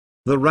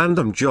The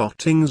Random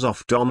Jottings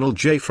of Donald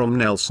J. from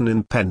Nelson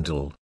in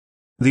Pendle.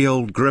 The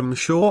Old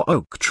Grimshaw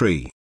Oak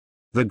Tree.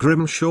 The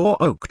Grimshaw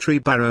Oak Tree,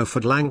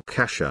 Barrowford,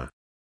 Lancashire.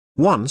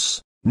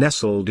 Once,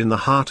 nestled in the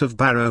heart of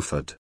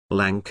Barrowford,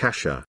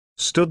 Lancashire,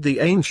 stood the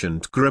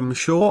ancient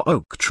Grimshaw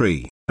Oak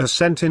Tree, a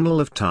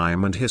sentinel of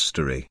time and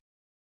history.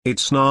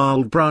 Its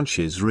gnarled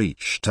branches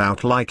reached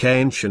out like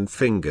ancient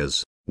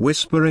fingers,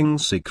 whispering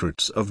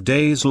secrets of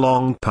days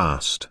long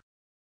past.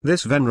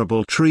 This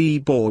venerable tree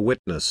bore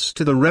witness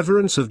to the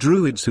reverence of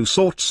Druids who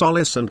sought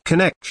solace and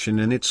connection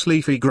in its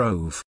leafy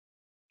grove.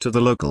 To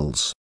the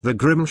locals, the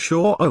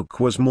Grimshaw Oak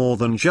was more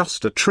than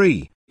just a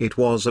tree, it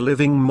was a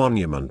living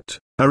monument,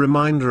 a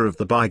reminder of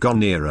the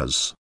bygone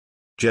eras.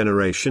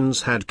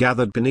 Generations had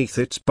gathered beneath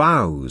its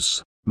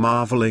boughs,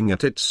 marveling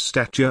at its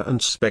stature and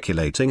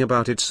speculating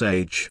about its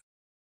age.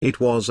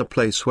 It was a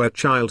place where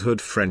childhood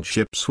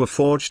friendships were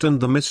forged and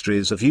the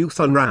mysteries of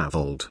youth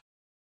unraveled.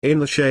 In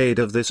the shade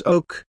of this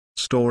oak,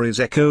 stories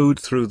echoed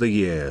through the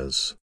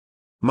years.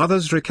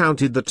 Mothers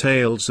recounted the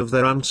tales of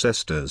their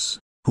ancestors,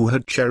 who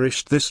had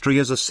cherished this tree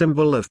as a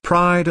symbol of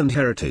pride and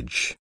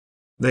heritage.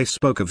 They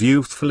spoke of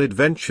youthful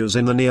adventures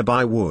in the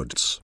nearby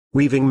woods,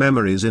 weaving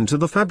memories into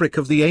the fabric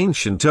of the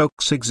ancient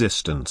oak's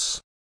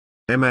existence.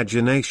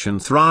 Imagination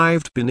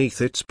thrived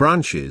beneath its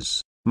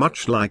branches,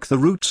 much like the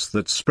roots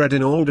that spread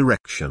in all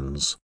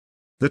directions.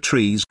 The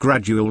tree's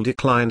gradual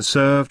decline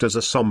served as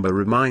a somber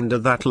reminder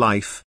that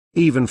life,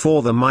 even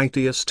for the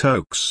mightiest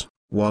oaks,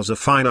 was a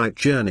finite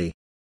journey.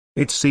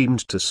 It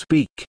seemed to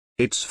speak,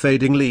 its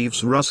fading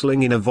leaves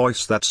rustling in a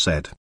voice that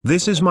said,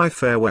 "This is my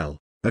farewell,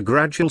 a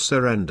gradual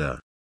surrender."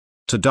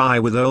 To die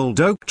with old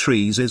oak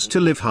trees is to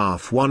live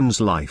half one's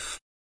life.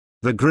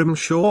 The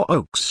Grimshaw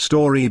Oak's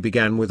story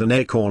began with an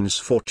acorn's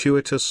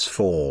fortuitous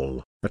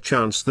fall, a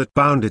chance that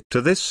bound it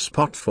to this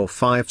spot for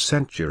 5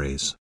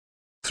 centuries.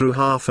 Through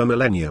half a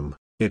millennium,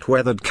 it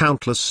weathered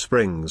countless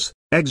springs,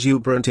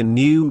 exuberant in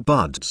new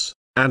buds,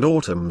 and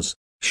autumns,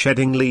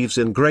 shedding leaves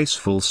in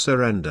graceful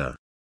surrender.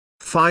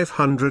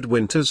 500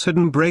 winters had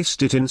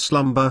embraced it in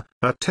slumber,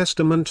 a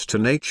testament to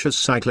nature's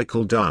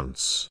cyclical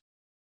dance.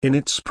 In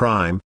its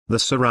prime, the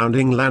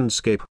surrounding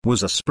landscape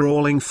was a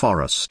sprawling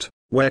forest,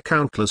 where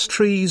countless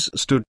trees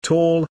stood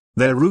tall,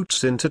 their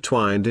roots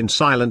intertwined in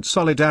silent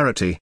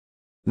solidarity.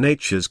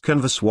 Nature's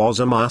canvas was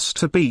a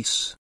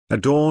masterpiece,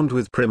 adorned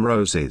with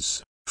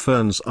primroses,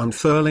 ferns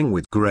unfurling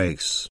with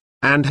grace,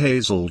 and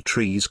hazel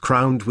trees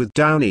crowned with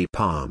downy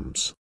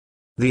palms.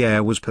 The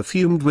air was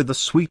perfumed with the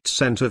sweet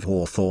scent of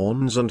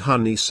hawthorns and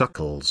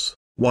honeysuckles,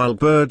 while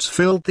birds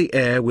filled the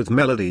air with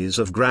melodies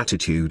of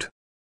gratitude.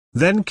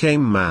 Then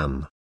came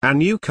man, a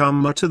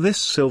newcomer to this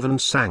sylvan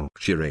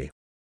sanctuary.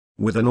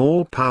 With an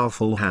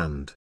all-powerful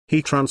hand,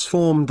 he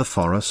transformed the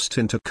forest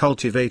into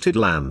cultivated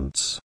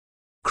lands.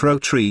 Crow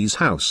Tree's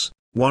house,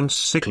 once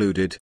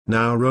secluded,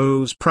 now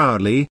rose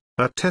proudly,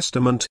 a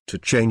testament to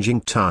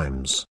changing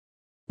times.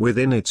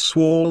 Within its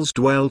walls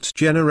dwelt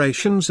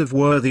generations of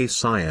worthy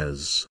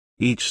sires,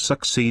 each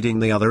succeeding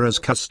the other as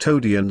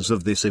custodians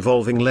of this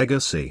evolving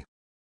legacy.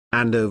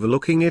 And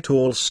overlooking it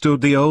all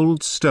stood the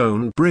old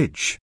stone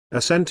bridge,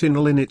 a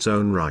sentinel in its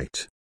own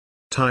right.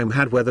 Time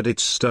had weathered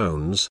its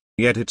stones,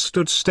 yet it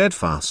stood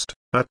steadfast,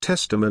 a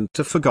testament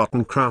to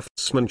forgotten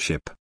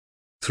craftsmanship.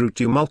 Through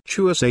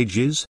tumultuous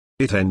ages,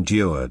 it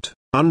endured,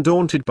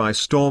 undaunted by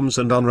storms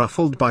and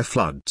unruffled by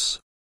floods.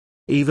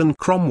 Even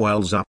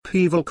Cromwell's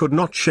upheaval could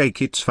not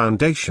shake its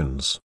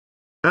foundations.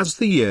 As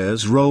the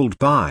years rolled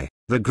by,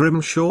 the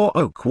Grimshaw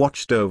Oak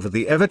watched over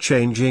the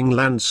ever-changing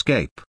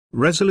landscape,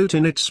 resolute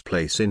in its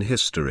place in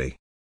history.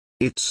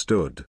 It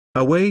stood,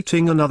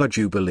 awaiting another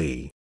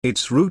jubilee,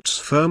 its roots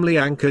firmly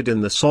anchored in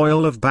the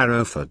soil of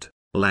Barrowford,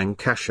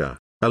 Lancashire,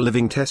 a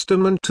living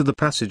testament to the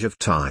passage of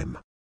time.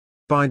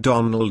 By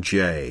Donald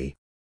J.